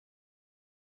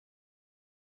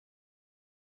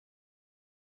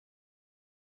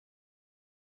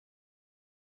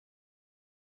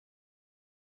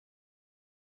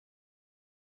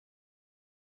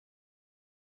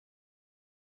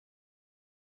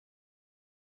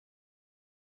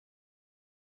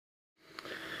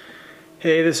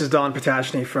Hey, this is Don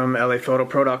Patashny from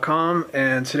LAPhotoPro.com,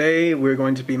 and today we're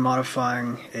going to be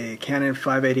modifying a Canon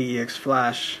 580EX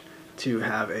flash to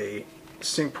have a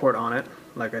sync port on it,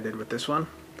 like I did with this one.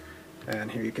 And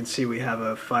here you can see we have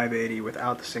a 580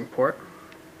 without the sync port.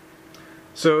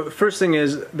 So the first thing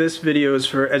is, this video is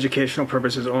for educational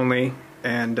purposes only,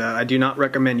 and I do not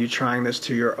recommend you trying this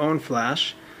to your own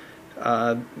flash.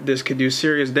 This could do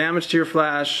serious damage to your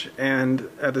flash, and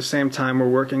at the same time we're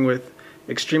working with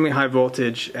extremely high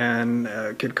voltage and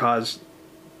could cause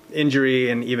injury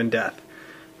and even death.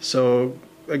 So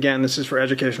again, this is for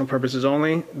educational purposes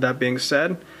only. That being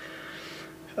said,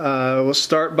 we'll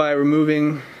start by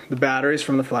removing the batteries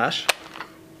from the flash.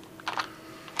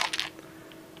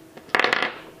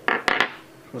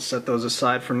 We'll set those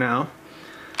aside for now.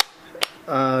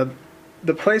 The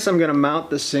place I'm going to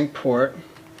mount the sync port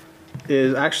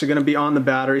is actually going to be on the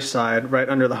battery side, right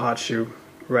under the hot shoe,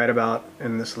 right about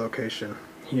in this location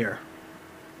here.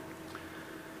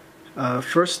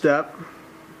 First step,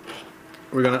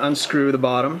 we're going to unscrew the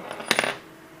bottom.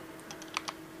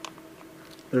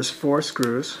 There's 4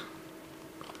 screws.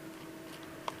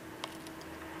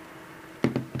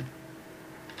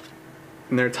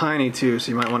 And they're tiny too,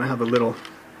 so you might want to have a little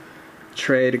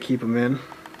tray to keep them in.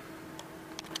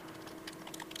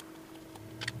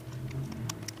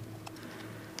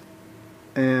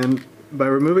 And by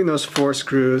removing those 4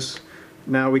 screws,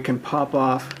 now we can pop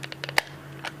off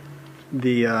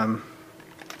the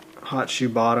hot shoe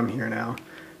bottom here now,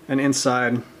 and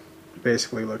inside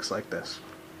basically looks like this.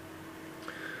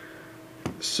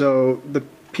 So the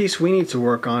piece we need to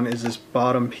work on is this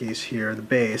bottom piece here, the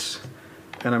base,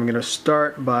 and I'm going to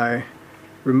start by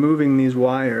removing these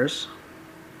wires,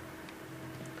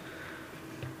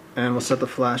 and we'll set the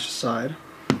flash aside.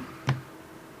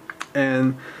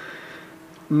 And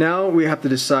now we have to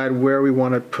decide where we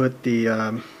want to put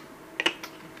the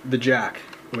jack,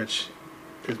 which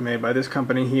is made by this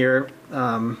company here.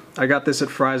 I got this at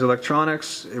Fry's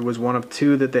Electronics. It was one of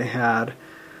 2 that they had.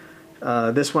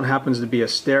 This one happens to be a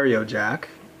stereo jack.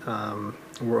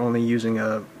 We're only using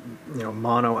a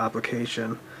mono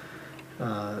application,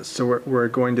 so we're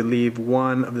going to leave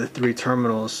one of the 3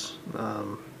 terminals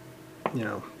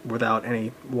without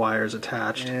any wires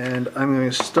attached. And I'm going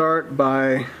to start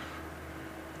by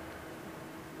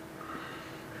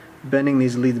bending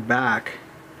these leads back,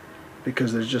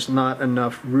 because there's just not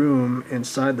enough room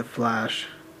inside the flash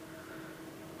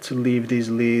to leave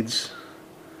these leads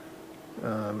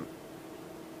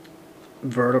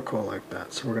vertical like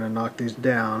that. So we're going to knock these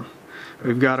down.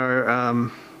 We've got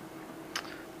our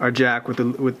jack with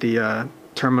the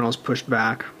terminals pushed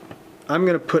back. I'm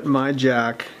going to put my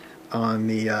jack on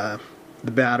the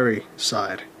battery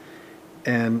side,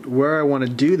 and where I want to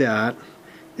do that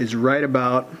is right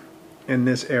about in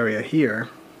this area here,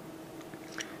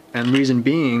 and reason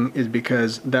being is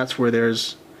because that's where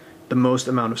there's the most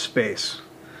amount of space.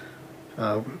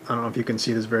 I don't know if you can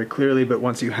see this very clearly, but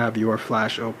once you have your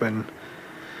flash open,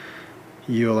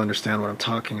 you'll understand what I'm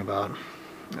talking about.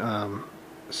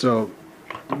 So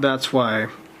that's why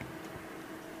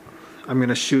I'm going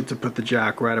to shoot to put the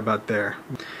jack right about there.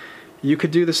 You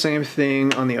could do the same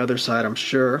thing on the other side, I'm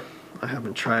sure. I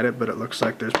haven't tried it, but it looks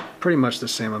like there's pretty much the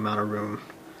same amount of room.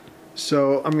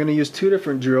 So I'm going to use 2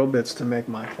 different drill bits to make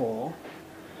my hole.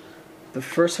 The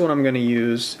first one I'm going to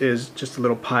use is just a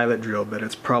little pilot drill bit.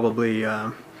 It's probably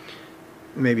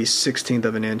maybe 1/16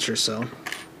 of an inch or so.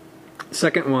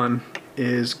 Second one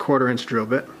is 1/4 inch drill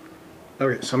bit.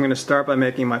 Okay, so I'm going to start by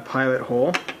making my pilot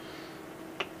hole.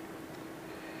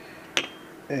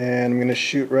 And I'm going to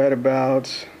shoot right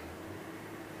about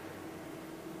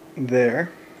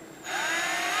there.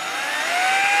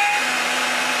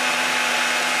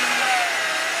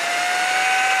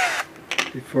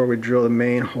 Before we drill the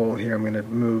main hole here, I'm going to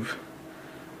move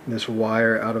this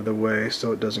wire out of the way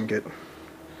so it doesn't get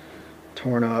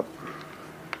torn up.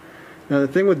 Now the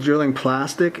thing with drilling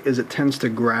plastic is it tends to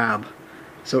grab,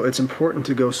 so it's important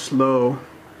to go slow,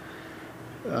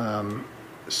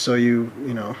 so you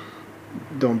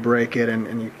don't break it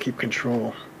and you keep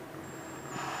control.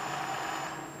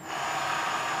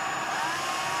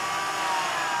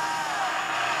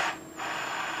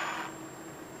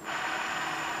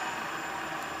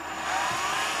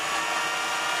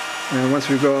 And once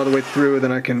we go all the way through,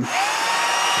 then I can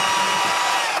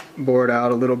bore it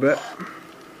out a little bit,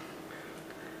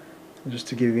 just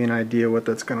to give you an idea what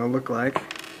that's going to look like.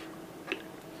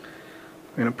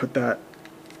 I'm going to put that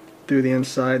through the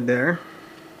inside there.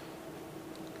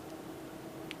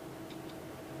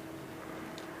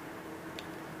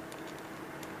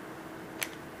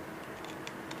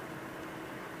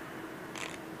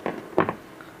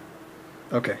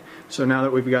 Okay, so now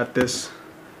that we've got this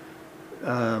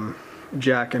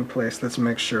jack in place, let's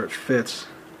make sure it fits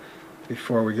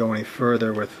before we go any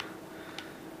further with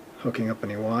hooking up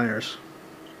any wires.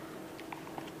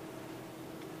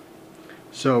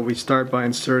 So we start by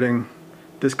inserting,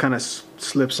 this kind of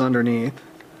slips underneath,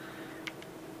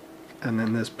 and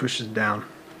then this pushes down.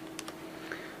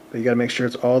 But you got to make sure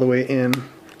it's all the way in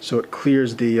so it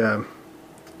clears the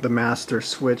master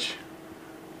switch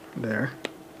there,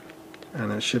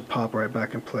 and then it should pop right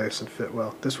back in place and fit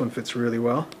well. This one fits really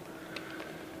well.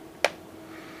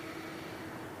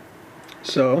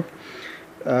 So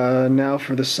now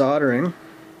for the soldering,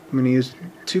 I'm going to use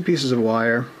 2 pieces of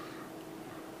wire.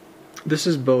 This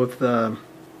is both of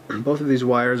these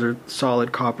wires are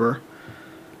solid copper.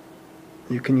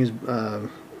 You can use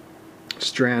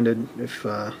stranded if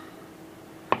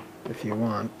you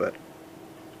want, but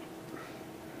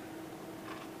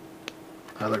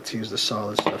I like to use the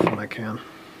solid stuff when I can.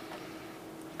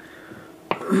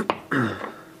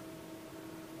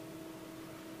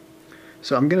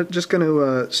 So I'm just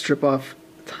gonna strip off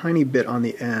a tiny bit on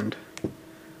the end.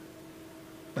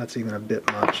 That's even a bit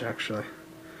much, actually.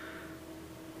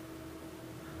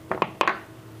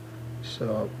 So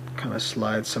I'll kind of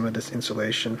slide some of this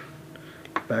insulation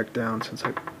back down since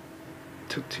I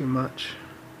took too much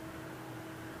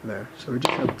there. So we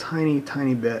just have a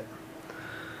tiny bit,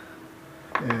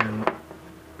 and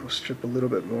we'll strip a little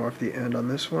bit more off the end on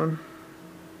this one.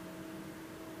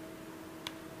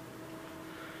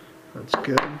 That's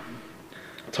good.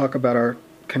 Talk about our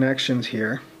connections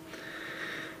here.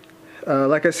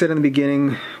 Like I said in the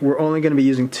beginning, we're only going to be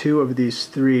using 2 of these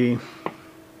 3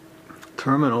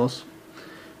 terminals.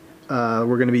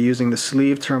 We're going to be using the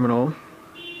sleeve terminal,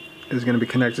 is going to be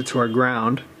connected to our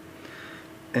ground,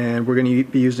 and we're going to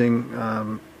be using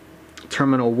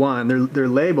terminal 1. They're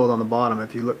labeled on the bottom.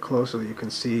 If you look closely, you can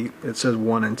see it says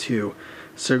 1 and 2.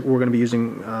 So we're going to be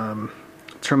using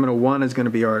terminal 1 is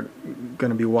going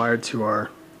to be wired to our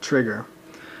trigger.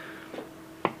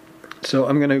 So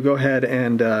I'm going to go ahead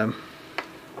and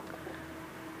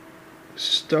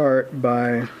start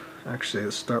by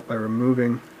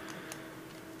removing.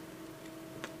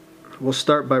 We'll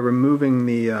start by removing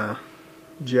the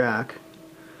jack,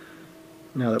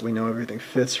 now that we know everything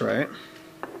fits right.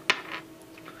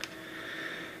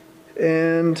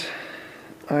 And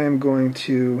I am going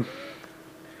to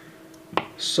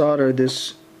solder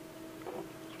this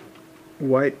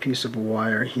white piece of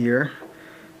wire here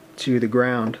to the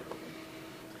ground.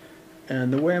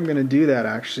 And the way I'm going to do that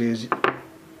actually is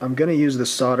I'm going to use the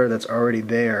solder that's already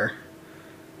there,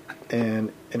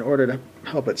 and in order to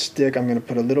help it stick, I'm going to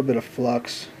put a little bit of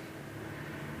flux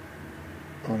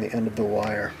on the end of the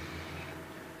wire.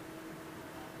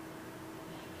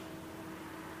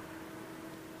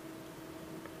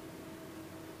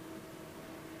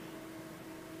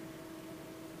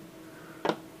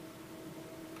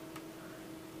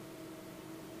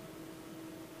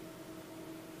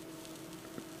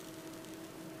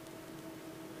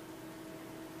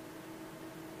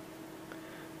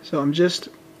 So I'm just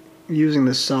using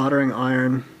the soldering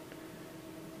iron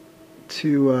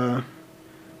to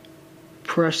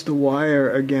press the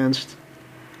wire against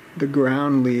the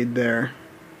ground lead there.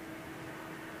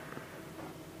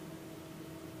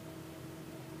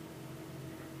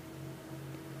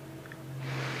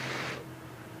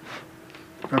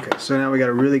 Okay, so now we got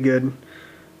a really good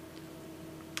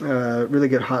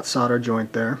hot solder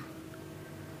joint there.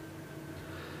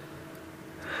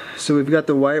 So we've got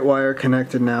the white wire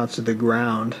connected now to the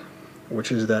ground,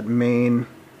 which is that main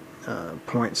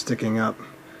point sticking up.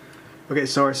 Okay,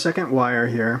 so our second wire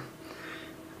here,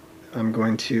 I'm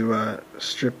going to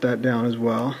strip that down as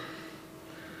well.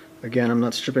 Again, I'm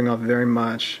not stripping off very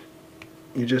much.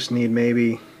 You just need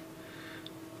maybe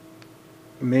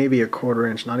a 1/4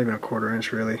 inch, not even a 1/4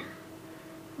 inch really,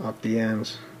 off the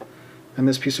ends. And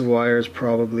this piece of wire is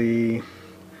probably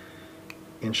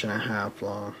 1.5 inches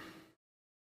long.